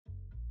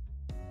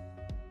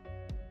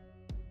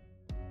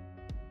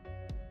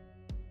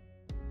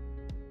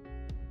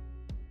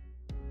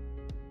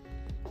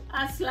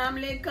अस्सलाम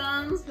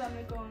वालेकुम।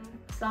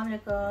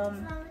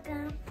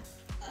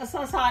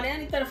 असा सारियां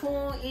दी तरफों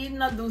ईद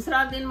ना दूसरा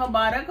दिन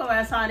मुबारक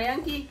होवे सारियां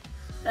की।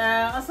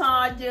 असा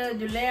अज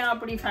जुले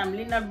अपनी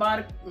फैमिली नाल बाहर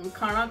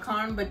खाना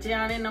खान, बच्चे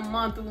आने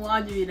नम्मा तू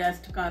अज भी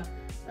रेस्ट कर,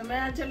 तो मैं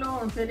चलो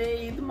हुण फिर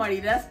ईद माड़ी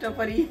रेस्ट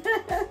करी।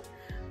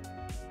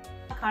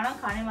 खाना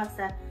खाने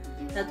वास्ते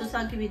ते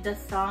तुसां की भी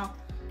दस्सां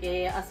कि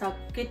असा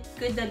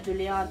किधर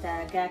जुलिया ते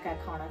क्या क्या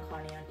खाना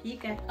खाने हैं,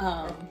 ठीक है?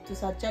 हां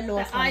तुसा चलो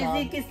आज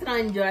दी किस तरह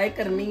एंजॉय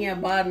करनी है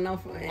बाहर ना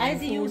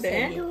आज यू से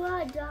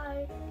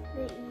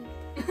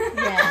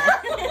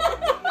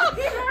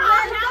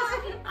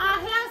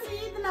आहला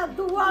ईद ना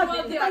दुआ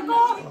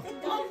देखो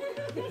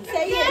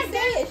सही है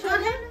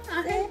शोना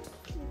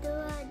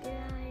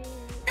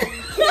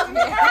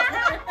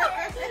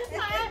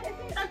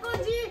तको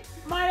जी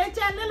मारे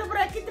चैनल पर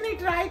कितनी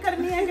ट्राई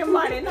करनी है कि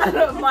मारे ना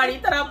माड़ी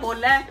तरह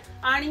बोले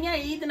आनी है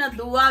ईद ना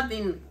दुआ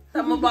दिन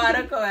तो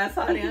मुबारक होया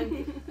सारियां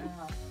की।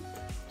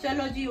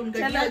 चलो जी उन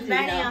गड्डियां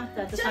बैठियां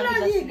चलो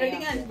जी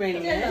गड्डियां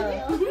बैठियां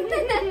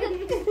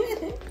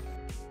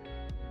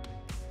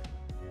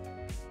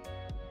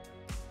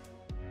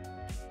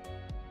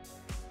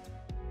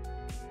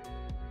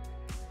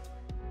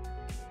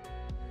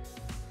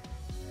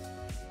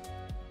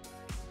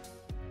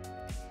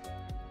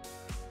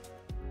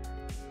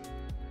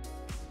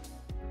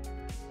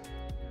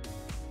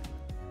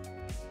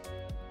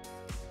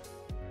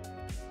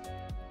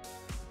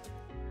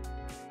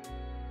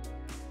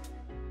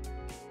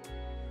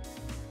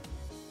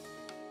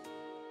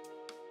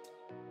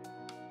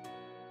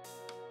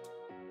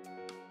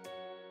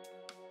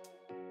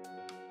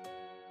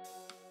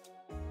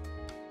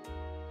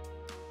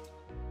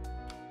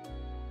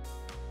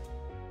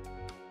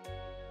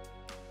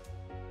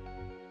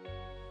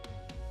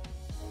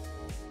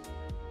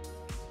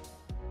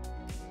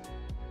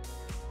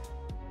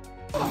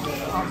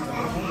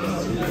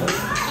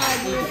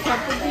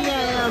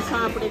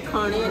अपने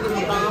खाने के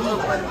मुकाम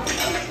पर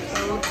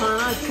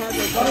खाना अच्छा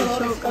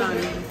शो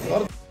कराने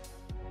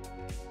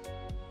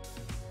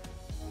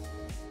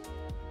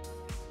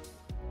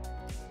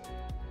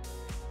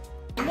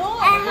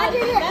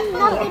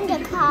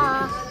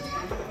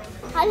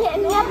I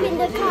ended up in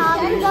the car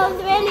because I was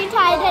really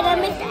tired and I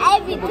missed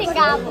everything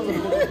up.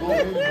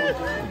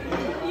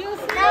 You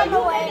ran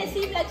away. It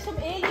seemed like some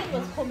alien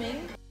was coming.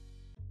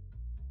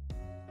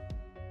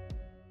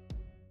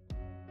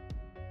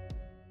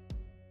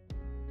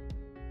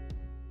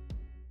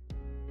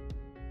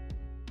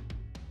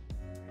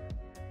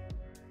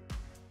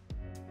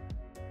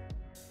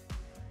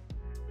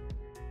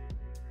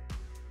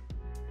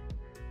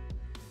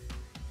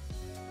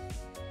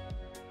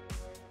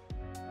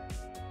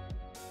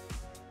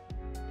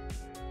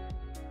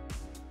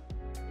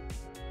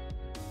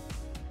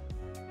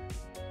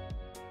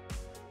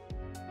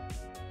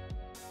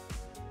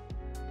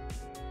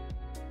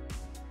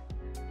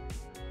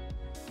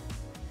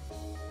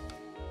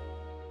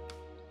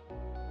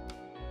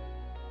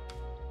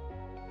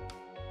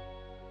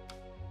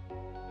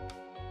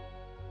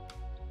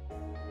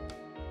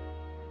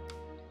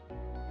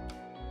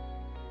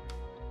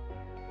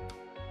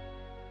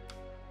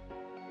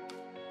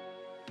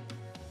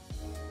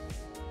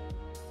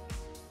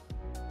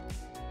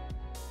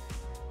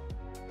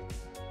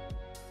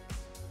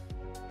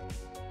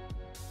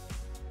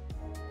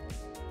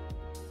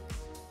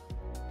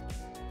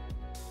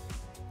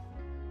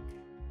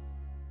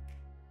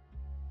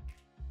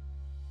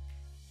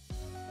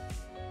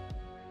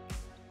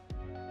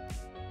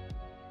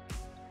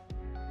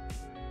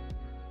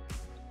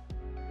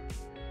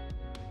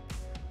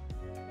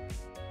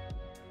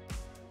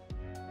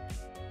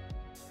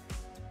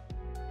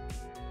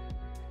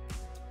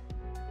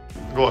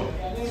 Go on.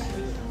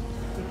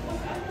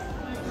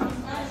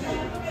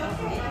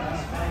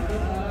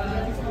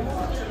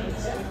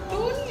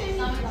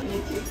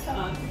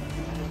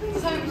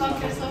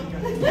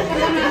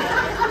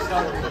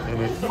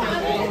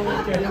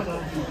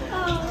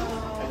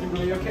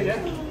 Okay,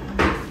 yeah?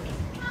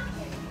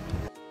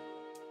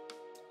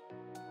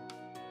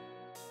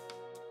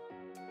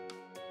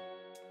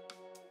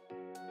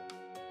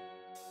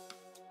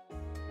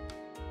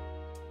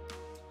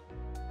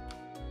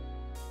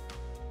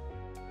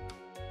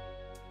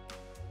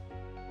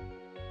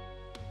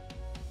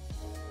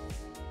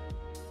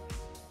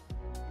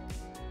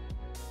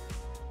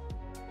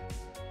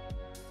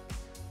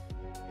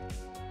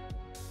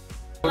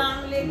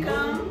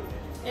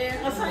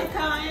 असा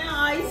इतना आए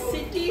आई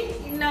city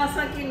इन्ना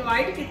असा की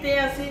invite किते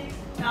असी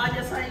आज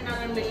असा इन्ना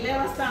मिलने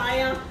वास्ते आए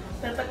हैं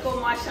ते तको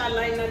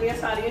माशाअल्लाह इन्ना दी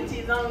सारी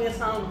चीज़ां भी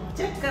असा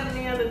चेक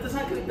करनी है ते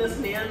तुसा की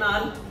दसने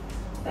नाल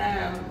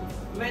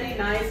वेरी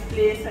नाइस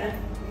प्लेस है।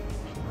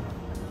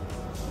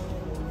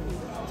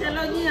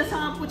 चलो जी असा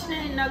पूछने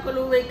इन्ना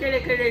कोलों वे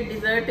केड़े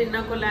डिजर्ट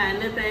इन्ना को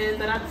लैने ते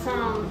जरा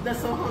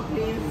दसो हाँ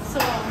please.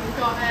 So we've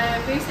got a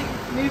basic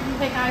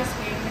Mubarak ice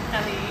cream with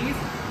jellies,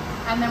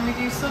 and then we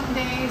do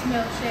sundaes,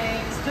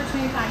 milkshakes, Dutch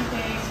cream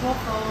pancakes,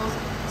 waffles,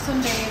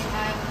 sundaes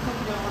and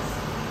cookie dough.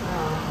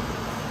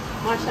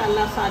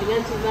 माशाअल्लाह सारियां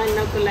चीज़ां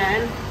इन्ना को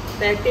लैन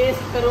ते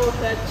टेस्ट करो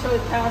तो अच्छो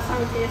इतना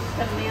आसान टेस्ट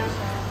करने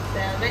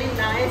वेरी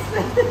नाइस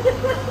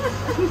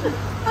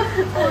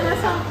और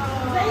ऐसा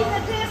वही का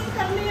टेस्ट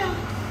करने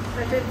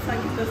तो फिर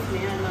संग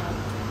दसने ना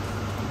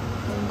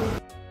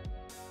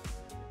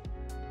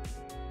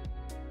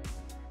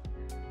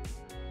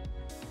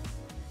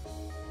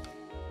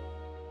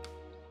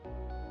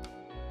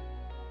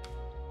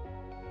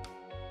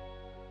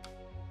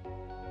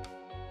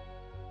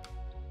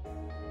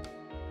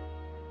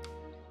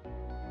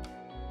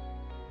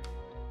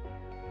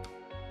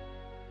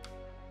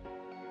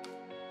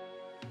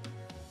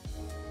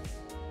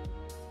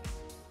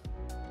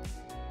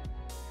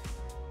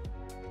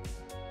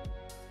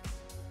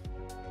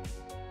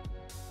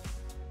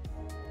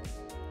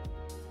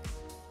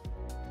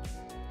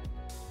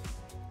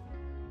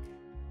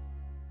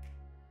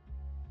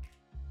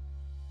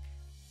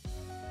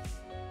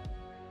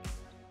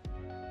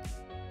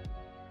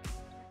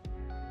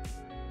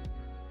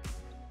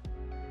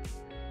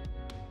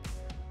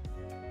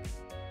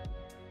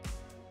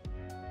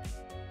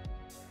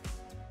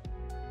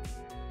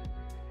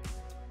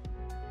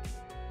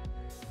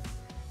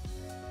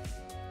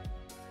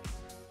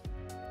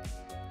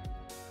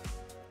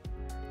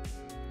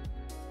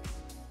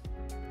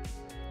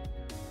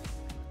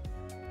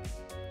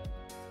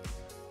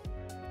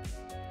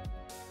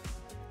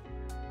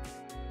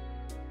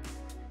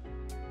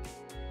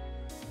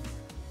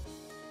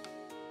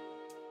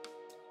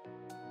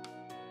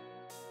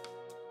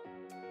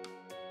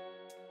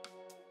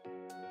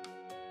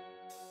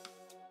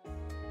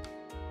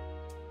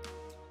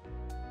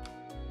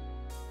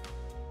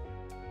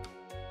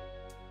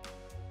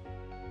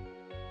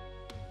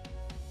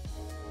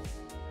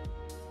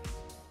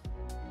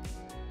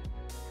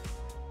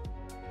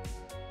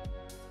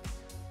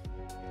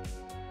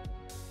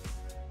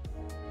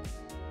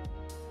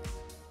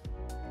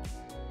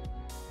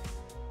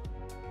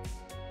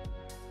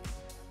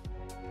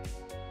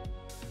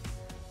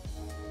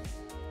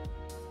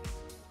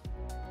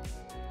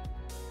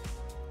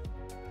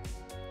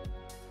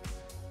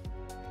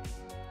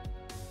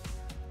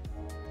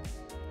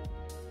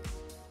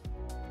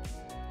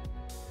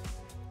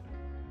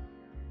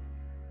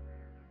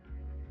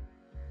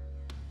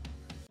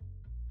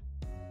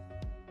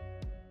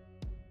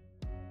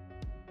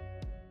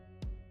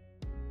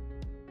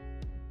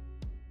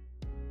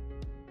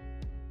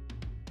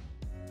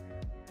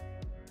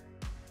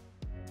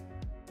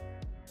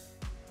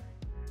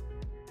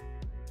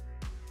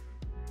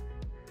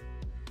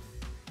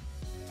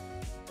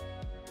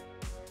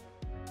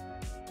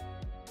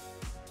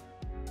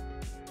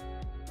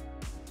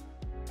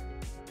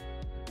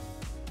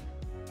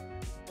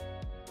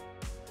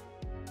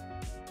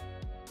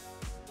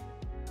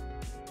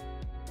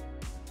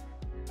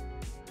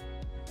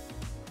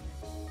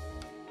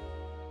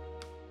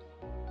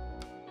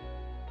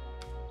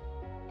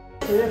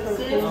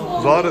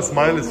Zara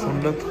smile is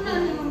sunnat.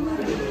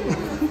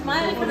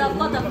 Smile because I've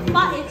got the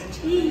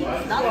fattest cheese.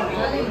 That's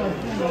right.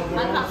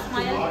 I can't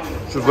smile.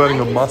 She's wearing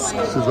a mask.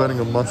 She's wearing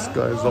a mask,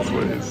 guys. That's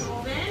what it is.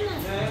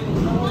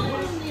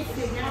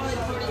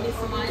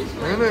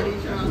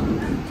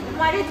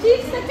 हमारे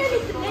cheeks से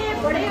इतने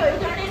बड़े हो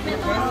जाने में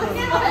तो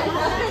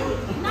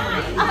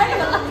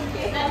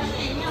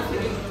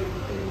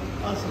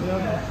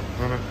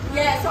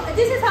yeah, so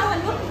this is how I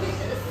look with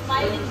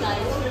smiling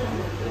guys.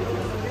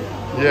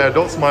 Yeah,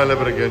 don't smile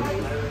ever again.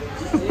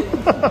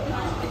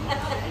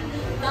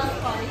 That's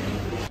funny.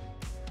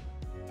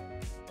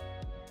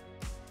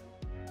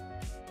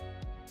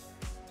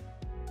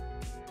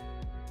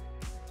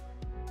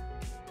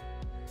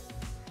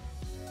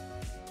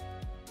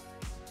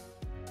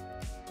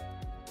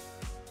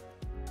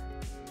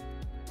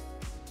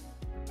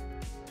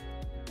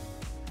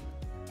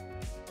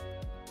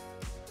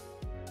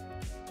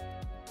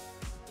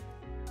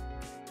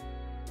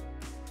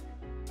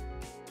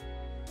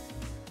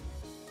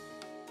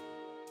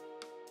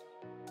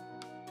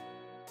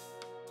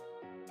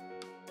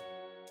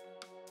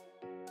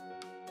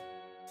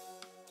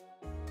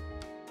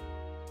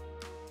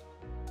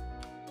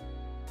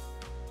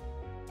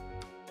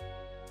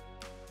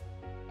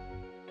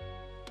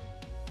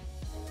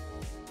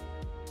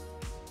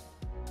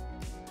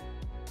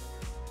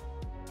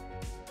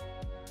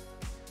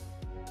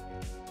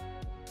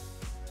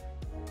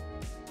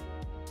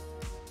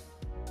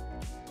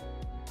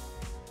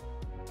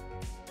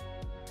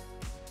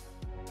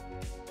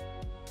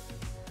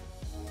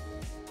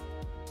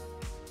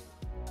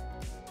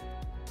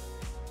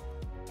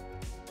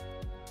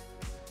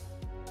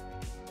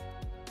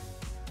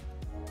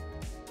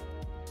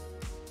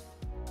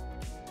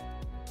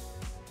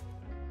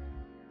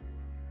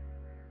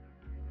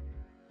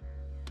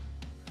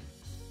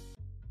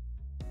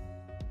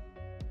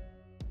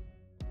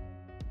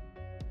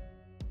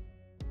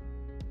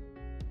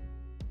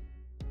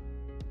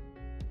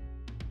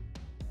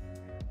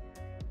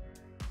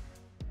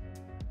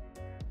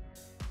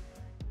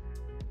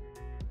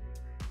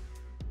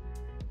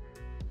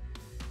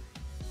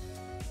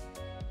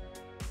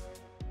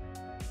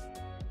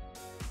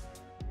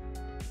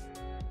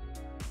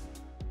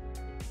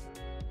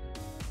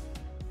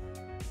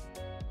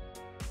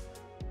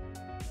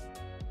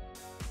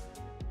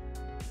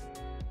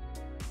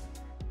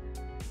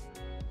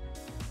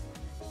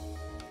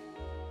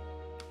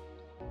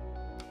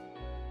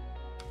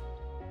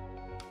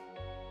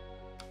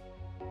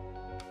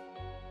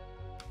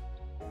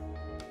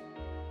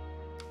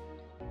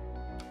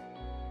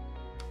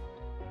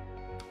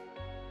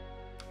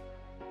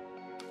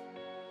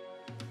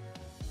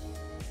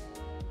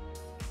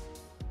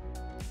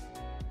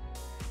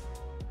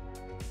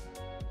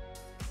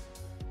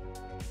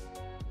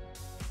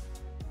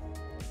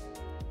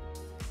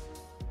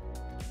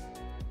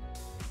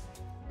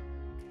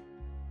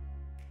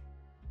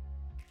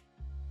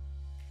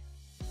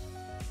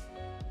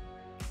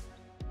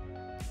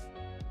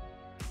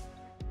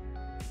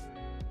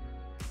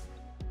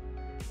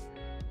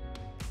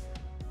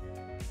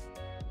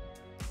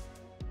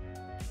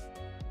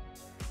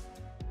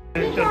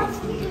 We can't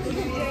fit into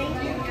the drain.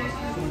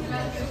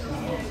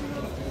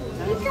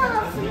 We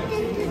can't fit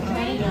in the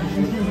drain.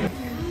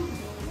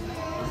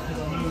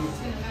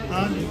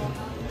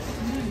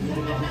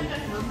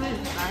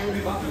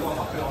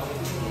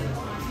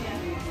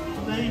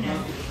 Very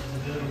nice.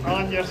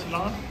 And your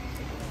salon?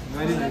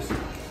 Very nice.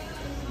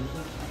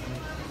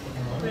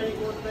 Very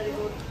good, very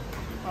good.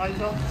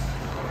 Also?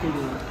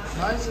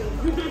 Nice.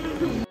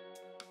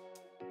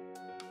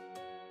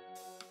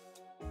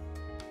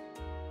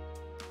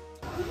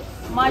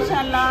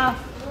 माशाल्लाह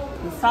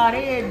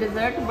सारे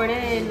dessert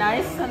बड़े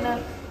nice सन,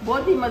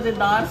 बहुत ही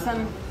मज़ेदार सन,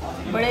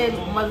 बड़े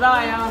मज़ा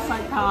आया असां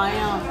इत्थै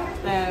आए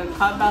ते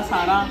खादा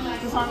सारा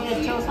तुसां भी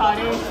अच्छो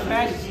सारे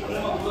फ्रैश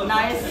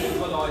नाइस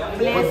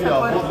प्लेस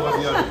पर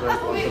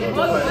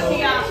बहुत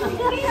बढ़िया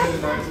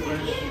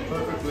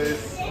Perfect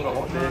place for a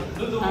hot day.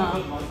 हाँ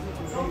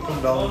Come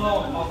down.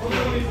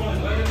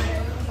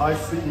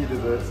 Ice city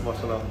desserts,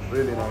 mashallah.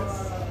 Really nice.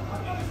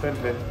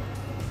 10-10.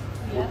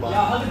 Good man.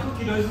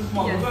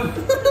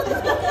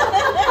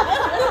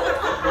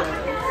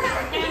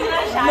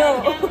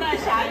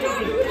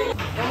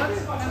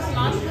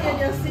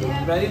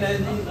 Very nice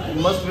ji,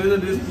 must visit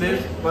this place.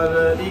 पर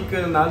एक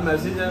नाल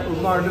मैसेज है,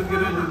 उतना ऑर्डर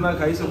करो जितना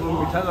खाई सको,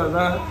 मीठा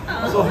ज़्यादा है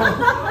सो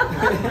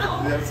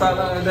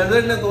सारा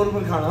डेजर्ट ने तौर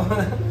पर खाना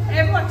है।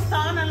 ਇਹ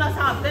ਪਾਕਿਸਤਾਨ ਵਾਲਾ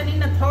ਹਿਸਾਬ ਤੇ ਨਹੀਂ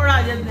ਨਾ ਥੋੜਾ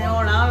ਜਿਹਾ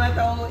ਹੋਣਾ ਮੈਂ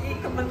ਤਾਂ ਉਹ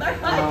ਇੱਕ ਬੰਦਾ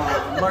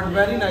but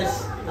very nice,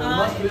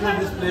 must visit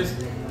this place.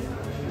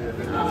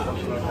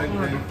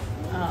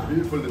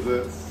 Beautiful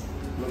desserts.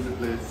 Lovely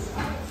place.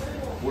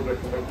 Would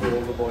recommend for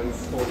all the boys,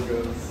 all the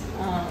girls.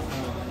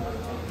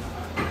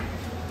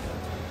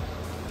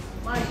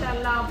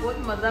 माशाल्लाह बहुत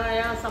मज़ा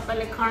आया। सब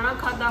पहले खाना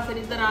खादा फिर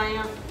इधर आए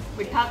हैं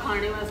मिठा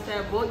खाने वास्ते,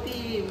 बहुत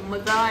ही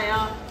मज़ा आया।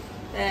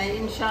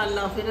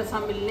 इंशाअल्लाह फिर असा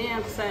मिलने हैं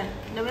अक्सर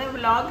नवे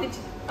व्लॉग,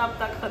 तब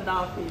तक खुदा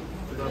हाफिज़।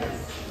 खुदा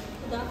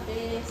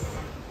हाफिज़।